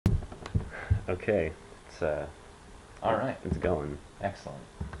Okay, it's Alright, it's going. excellent.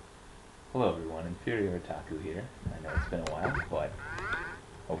 Hello everyone, Inferior Otaku here. I know it's been a while, but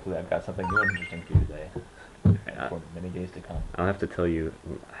hopefully I've got something new and interesting for you today. And for many days to come. I'll have to tell you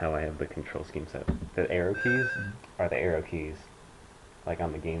how I have the control scheme set. The arrow keys are the arrow keys, like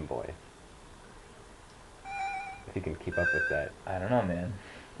on the Game Boy. If you can keep up with that. I don't know, man.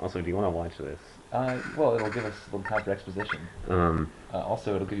 Also, do you want to watch this? Well, it'll give us a little time for exposition.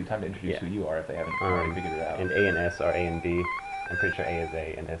 Also, it'll give you time to introduce who you are if they haven't already figured it out. And A and S are A and B. I'm pretty sure A is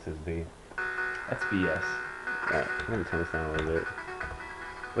A and S is B. That's BS. I'm gonna turn this down a little bit.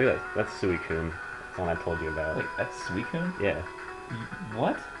 Look at that. That's Suicune. That's the one I told you about. Wait, that's Suicune? Yeah.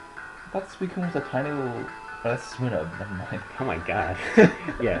 What? I thought Suicune was a tiny little... Oh, that's Swinub. Never mind. Oh my god.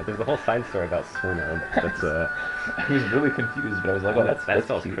 Yeah, there's a whole side story about Swinub. That's I was really confused, but I was like, oh, that's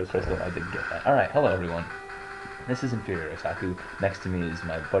cute. Crystal. I did get that. Alright, hello everyone. This is Inferior Otaku. Next to me is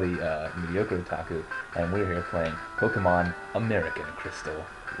my buddy, Mediocre Otaku, and we're here playing Pokemon American Crystal.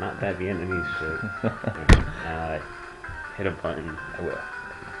 Not that Vietnamese shit. Hit a button. I will.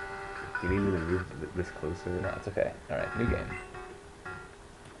 Do you need me to move this closer? No, it's okay. Alright, new game.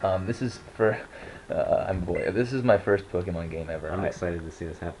 This is for... this is my first Pokemon game ever. I'm excited to see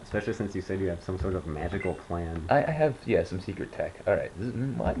this happen, especially since you said you have some sort of magical plan. I have, yeah, some secret tech. Alright,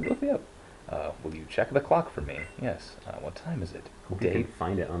 look me up. Will you check the clock for me? Yes. What time is it? Hope you can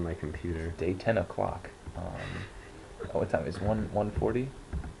find it on my computer. Day 10 o'clock. What time is 1:40?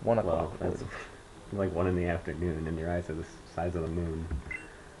 1 o'clock. Well, that's like 1 in the afternoon, and your eyes are the size of the moon.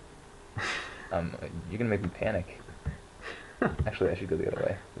 You're gonna make me panic. Actually, I should go the other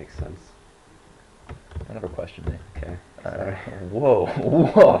way. Makes sense. Don't ever question me. Okay. Sorry. Whoa,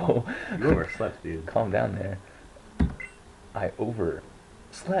 whoa! You overslept, dude. Calm down there. I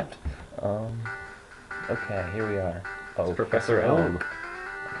overslept. Okay, here we are. Oh, it's Professor Elm.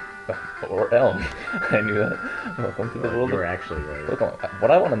 Or Elm. I knew that. Welcome to the world. You were actually right. Pokemon.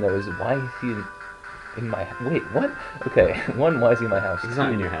 What I want to know is why is he in my... Wait, what? Okay, why is he in my house? He's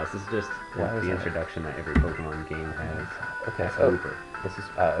not in your house. This is just the that? introduction that every Pokemon game has. Okay, That's so Looper. this is...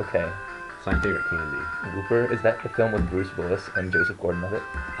 okay. It's my favorite candy. Looper? Is that the film with Bruce Willis and Joseph Gordon-Levitt?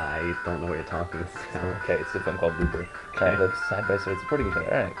 I don't know what you're talking about. Okay, it's a film called Looper. Kind of side by side supporting each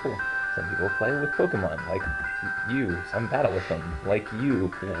other. Alright, cool. Some people play with Pokemon, like you. Some battle with them, like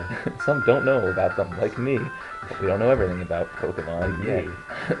you. Yeah. Some don't know about them, like me. But we don't know everything about Pokemon yet.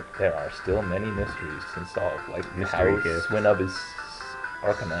 There are still many mysteries to solve, like Mystery how gifts. Swinub is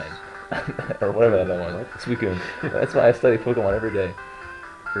Arcanine. Or whatever that one was. What? Suicune. That's why I study Pokemon every day.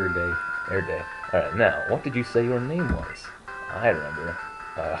 Every day. Every day. Alright, now, what did you say your name was? I remember.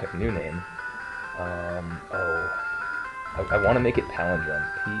 New name. I want to make it palindrome.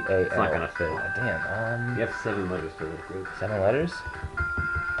 P-A-L. It's not gonna fit. Oh, damn. You have 7 letters to work with. 7 letters?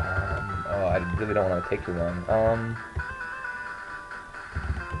 I really don't want to take too long.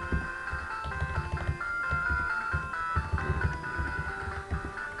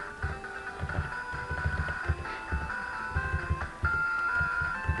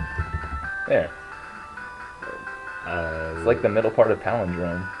 There. It's like the middle part of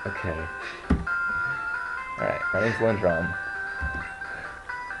palindrome. Okay. Alright, my name's Lindrom.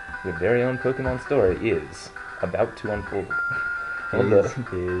 Your very own Pokemon story is about to unfold. Is.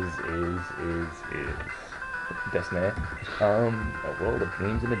 Destiny. A world of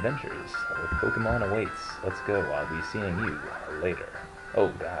dreams and adventures where Pokemon awaits. Let's go. I'll be seeing you later. Oh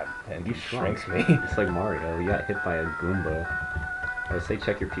god, and he shrinks me. It's like Mario. You got hit by a Goomba. I would say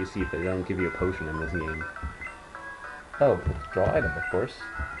check your PC, but they don't give you a potion in this game. Oh, draw item, of course.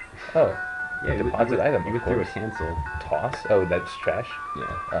 Oh. Yeah, deposit item, you of could throw a course. cancel. Toss? Oh, that's trash?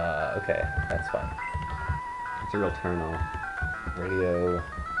 Yeah. Okay, that's fine. It's a real turn off. Radio.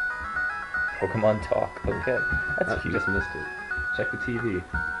 Pokemon talk. Okay, that's You cute. just missed it. Check the TV.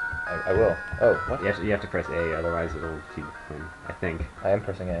 I will. Oh, what? You have to press A, otherwise it'll keep going. I think. I am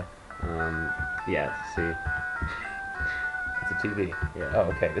pressing A. Yeah, see. It's a TV. Yeah.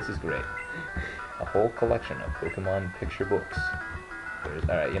 Oh, okay, this is great. A whole collection of Pokemon picture books.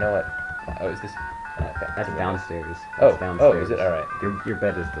 Alright, you know what? Oh, is this... Okay, That's downstairs. Oh, That's downstairs. oh, is it? Alright. Your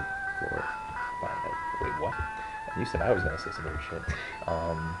bed is the floor. Wait, what? You said I was gonna say some weird shit.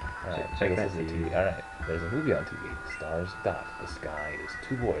 Alright, check this that is a TV. Alright, there's a movie on TV. Stars dot the sky as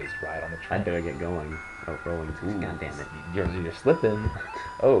 2 boys ride on the train. I better get going. Oh, rolling. Ooh, God damn it. You're slipping.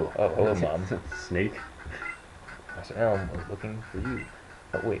 Oh, hello, Mom. Snake? Professor Elm was looking for you.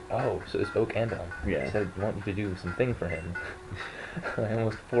 Oh, wait. Oh, so it's Oak and Elm. Yeah. He said you want you to do something for him. I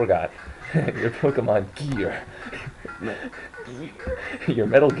almost forgot. Your Pokemon gear. Your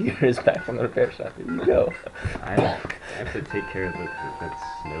Metal Gear is back from the repair shop. Here you go. I have to take care of that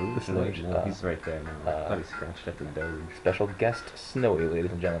snow. Snowy. No, he's right there now. I thought he scratched at the Doge. Special guest Snowy,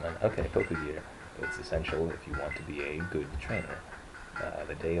 ladies and gentlemen. Okay, Pokegear. It's essential if you want to be a good trainer.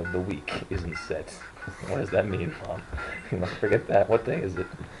 The day of the week isn't set. What does that mean, Mom? You must forget that. What day is it?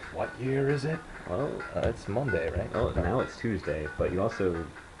 What year is it? Well, It's Monday, right? well, now it's Tuesday, but you also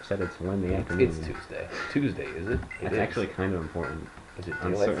said it's Wednesday afternoon. It's Tuesday. Tuesday, is it? That's actually kind of important. Is it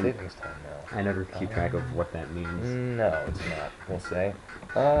I'm daylight certain- savings time now? I never keep track of what that means. No, it's not. We'll say.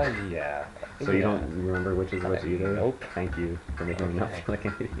 Yeah. So you don't remember which is which either? Nope. Thank you for making me not Okay. feel like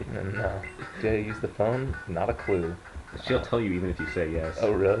an idiot. No. Do I use the phone? Not a clue. She'll tell you even if you say yes.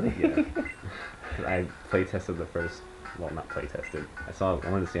 Oh, really? Yeah. 'Cause I play tested the first. Well, not play tested. I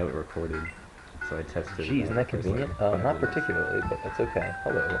wanted to see how it recorded, so I tested. Gee, isn't that the first, convenient? like, 5 Not minutes. particularly, but that's okay.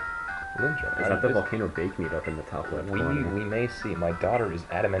 Hello, Lindrom. Is that the volcano bake meat up in the top left We corner? may see. My daughter is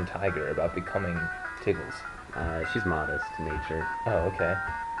adamant tiger about becoming Tiggles. She's modest to nature. Oh, okay.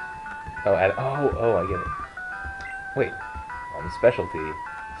 Oh, I get it. Wait, specialty,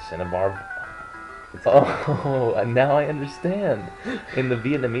 Cinnabar. Oh, and now I understand. In the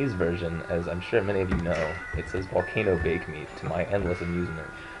Vietnamese version, as I'm sure many of you know, it says volcano bake meat to my endless amusement.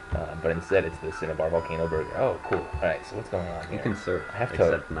 But instead, it's the Cinnabar volcano burger. Oh, cool. All right, so what's going on here? You can surf, I have to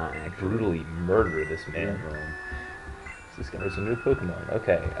except not actually. brutally murder this man. Discovers a new Pokemon.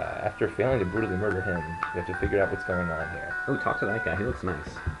 Okay, after failing to brutally murder him, we have to figure out what's going on here. Oh, talk to that guy. He looks nice.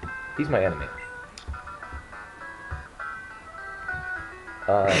 He's my enemy.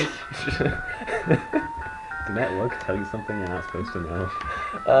 Did that look tell you something you're not supposed to know?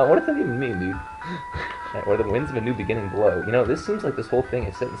 What does that even mean, dude? Or the winds of a new beginning blow. You know, this seems like this whole thing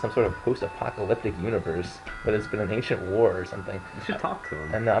is set in some sort of post-apocalyptic universe, where there's been an ancient war or something. You should talk to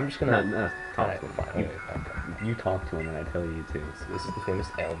him. And I'm just gonna... No, talk Alright, to him. fine, okay. You talk to him and I tell you too. So this is the famous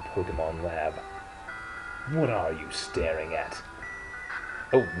Elm Pokemon Lab. What are you staring at?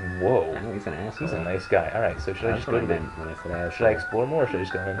 Oh, whoa. I know he's an asshole. He's a nice guy. Alright, so should I That's just what go I to the... meant when I said asshole. Should I explore more, or should I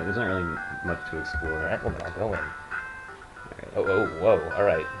just go in? There's not really much to explore. Alright, well then I'll go in. Alright. Oh, whoa,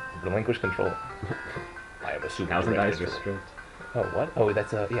 alright. Relinquish control. I am a super 1,000 dice director. restrict. Oh, what? Oh,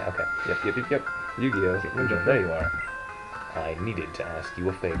 that's yeah, okay. Yep. Yu-Gi-Oh! Lindrom, there you are. I needed to ask you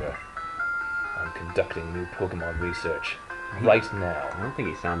a favor. I'm conducting new Pokemon research. Right I now. don't think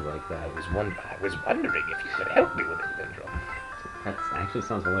he sounds like that. I was wondering if you could help me with it, Lindrom. That actually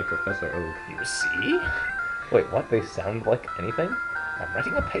sounds more like Professor Oak. You see? Wait, what? They sound like anything? I'm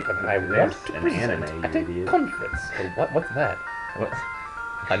writing a paper that I want There's to an present anime, at you a idiot. conference. Oh, what's that? What?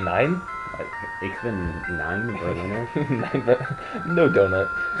 A 9? Ich bin 9 Berliner? No donut.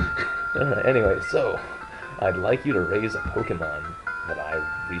 Alright, anyway, so I'd like you to raise a Pokemon that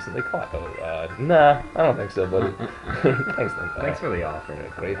I recently caught. Oh, nah, I don't think so, buddy. Thanks, then. Thanks for the offer.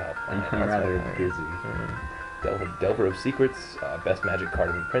 Great help. I'm That's rather fine. busy. Delver of Secrets, best magic card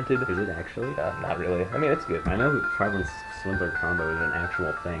ever printed. Is it actually? Not really. I mean, it's good. I know Travelling's Swindler combo is an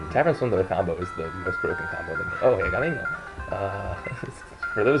actual thing. Tavern Swindler combo is the most broken combo. Oh, hey, I got an email.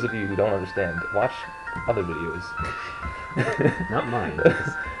 For those of you who don't understand, watch other videos. Not mine,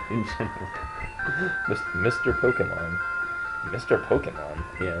 just in general. Mr. Pokemon. Mr. Pokemon?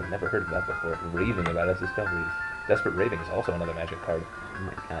 Yeah. I've never heard of that before. Raving about his discoveries. Desperate Raving is also another magic card. Oh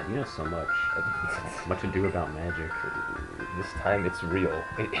my god, you know so much. Much ado about magic. This time it's real.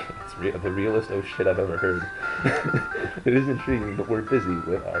 It's real. The realest oh shit I've ever heard. It is intriguing, but we're busy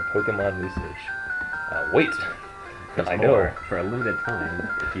with our Pokemon research. Wait! There's I more. know. For a limited time,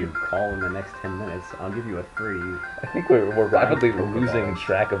 if you call in the next 10 minutes, I'll give you a free... I think we're rapidly Pokeballs. losing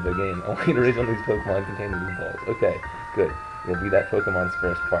track of the game. I want you to raise one of these Pokemon containing these balls. Okay, good. You'll be that Pokemon's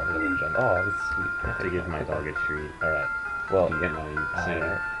first partner, Lindrom. Oh, that's sweet. I have to give my dog a treat. Alright. Well, You get mine soon.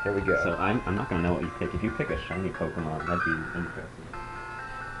 alright. Here we go. So I'm not gonna know what you pick. If you pick a shiny Pokemon, that'd be interesting.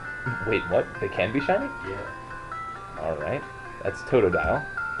 Wait, what? They can be shiny? Yeah. Alright. That's Totodile.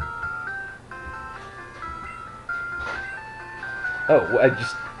 Oh, well,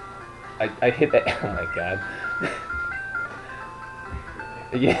 I hit that. Oh my god.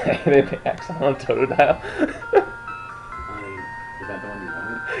 Yeah, I hit the accent on Totodile. Is that the one you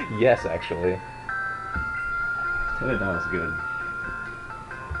wanted? Yes, actually. Totodile's good.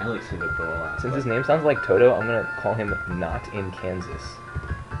 I like Cyndaquil. Since his name sounds like Toto, I'm gonna call him Not in Kansas.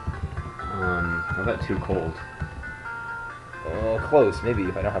 How about Too Cold? Oh, close, maybe,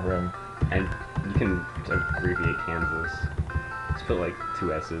 if I don't have room. And you can abbreviate Kansas. Just put like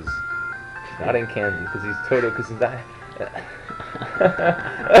 2 S's. Not in Kansas, because he's Toto, because he's not...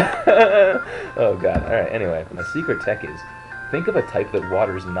 Oh god, alright, anyway, my secret tech is, think of a type that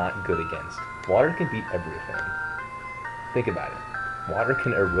water's not good against. Water can beat everything. Think about it. Water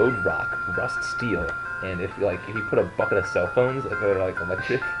can erode rock, rust steel, and if you put a bucket of cell phones that are like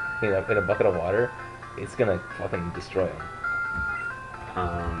electric, in a bucket of water, it's gonna fucking destroy him.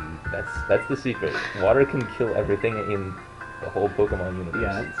 That's the secret. Water can kill everything in the whole Pokemon universe.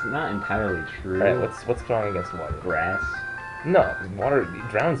 Yeah, it's not entirely true. Alright, what's strong against water? Grass. No, water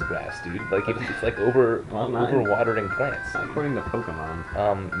drowns grass, dude. Like it's like over Well, not- overwatering plants. Not Dude. according to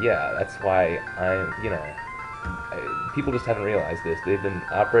Pokemon. Yeah, that's why people just haven't realized this. They've been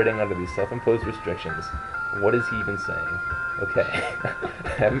operating under these self-imposed restrictions. What is he even saying? Okay, I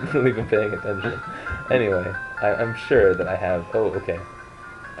haven't really been paying attention. Anyway, I'm sure that I have. Oh, okay.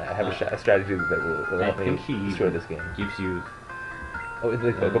 I have a strategy that will I help me think he destroy this game. gives you. Oh, is it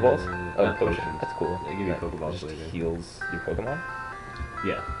like Pokeballs? Oh, not potion. potions. That's cool. They give you That Pokeballs just later. heals your Pokemon.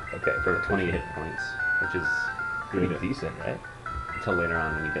 Yeah, Okay, for for 20 hit points, which is pretty good. decent, right? Until later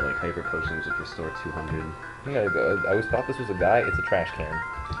on when you get like hyper potions which restore 200. I'm gonna go. I always thought this was a guy. It's a trash can.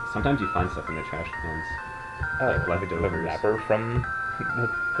 Sometimes you find stuff in the trash cans. Oh, Like the leftovers. wrapper from the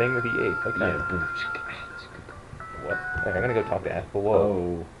thing that he ate. Okay. Yeah. What? Okay, I'm gonna go talk to Apple.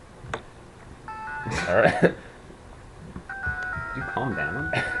 Whoa. Oh. All right. Did you calm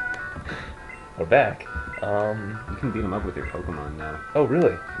down? We're back. You can beat him up with your Pokemon now. Oh,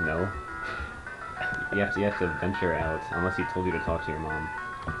 really? No. You have to venture out, unless he told you to talk to your mom.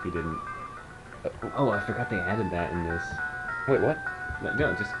 He didn't. Oh, I forgot they added that in this. Wait, what?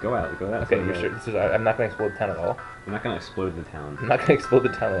 No, just go out. Go out. Okay, you're sure? This is. I'm not gonna explode the town at all. I'm not gonna explode the town. I'm not gonna explode the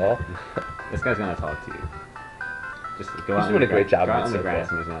town at all. This guy's gonna talk to you. Just go He's out. doing a great job Go out with in the it so grass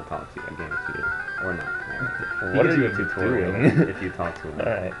far. and he's gonna talk to you. I guarantee it. Or not. What He are gives you a tutorial doing? if you talk to him.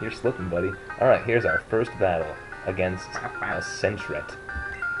 All right, you're slipping, buddy. All right, here's our first battle against a Sentret,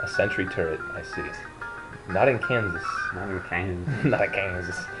 a sentry turret. I see. Not in Kansas. Not in Kansas. Not in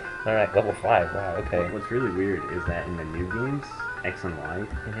Kansas. All right, level 5. Wow. Okay. What's really weird is that in the new games, X and Y,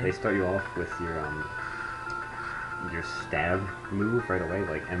 Mhm. they start you off with your stab move right away,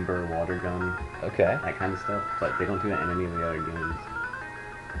 like Ember, Water Gun, Okay. that kind of stuff. But they don't do that in any of the other games.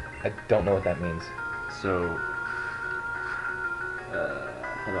 I don't know what that means. So,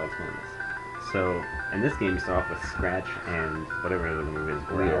 how do I explain this? So, in this game, you start off with Scratch and whatever the move is,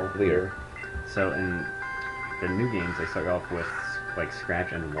 Growl. Leer. So, in the new games, they start off with like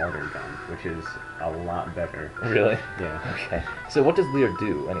Scratch and Water Gun, which is a lot better. Really? Yeah. Okay. So what does Leer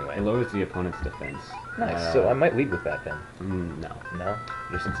do anyway? It lowers the opponent's defense. Nice. So I might lead with that then. No. No?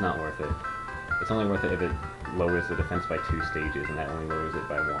 It's not worth it. It's only worth it if it lowers the defense by 2 stages, and that only lowers it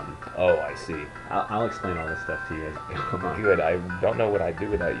by 1. Oh, I see. I'll explain all this stuff to you as we go on. Good. I don't know what I'd do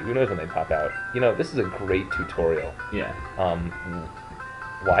without you. Who knows when they pop out? You know, this is a great tutorial. Yeah.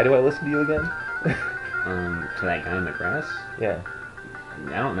 Why do I listen to you again? To that guy in the grass? Yeah.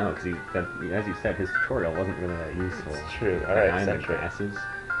 I don't know, because as you said, his tutorial wasn't really that useful. It's true. That All right, guy in the Sentry. grasses.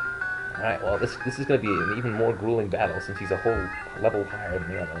 All right. Well, this is going to be an even more grueling battle since he's a whole level higher than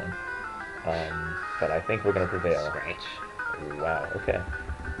the other one. But I think we're going to prevail. Scratch. Wow. Okay.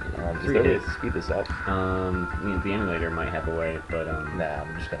 Is 3 there a way hits. to speed this up? I mean, the emulator might have a way, but Nah.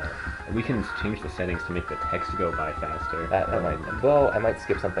 I'm just gonna. we can change the settings to make the text go by faster. I might. Well, I might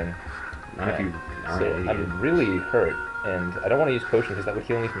skip something. Not if you aren't So an idiot. I'm really hurt, and I don't want to use potion because that would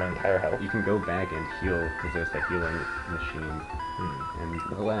heal me for my entire health. You can go back and heal, because there's the healing machine and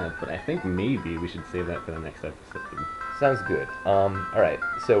the lab, but I think maybe we should save that for the next episode. Sounds good. All right.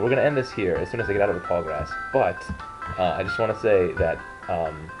 So we're gonna end this here as soon as I get out of the tall grass. But I just want to say that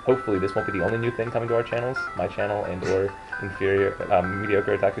hopefully this won't be the only new thing coming to our channels, my channel and/or Inferior,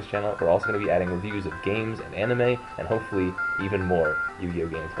 Mediocre Otaku's channel. We're also going to be adding reviews of games and anime, and hopefully even more Yu-Gi-Oh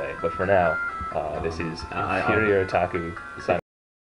gameplay. But for now, this is Inferior Otaku signing.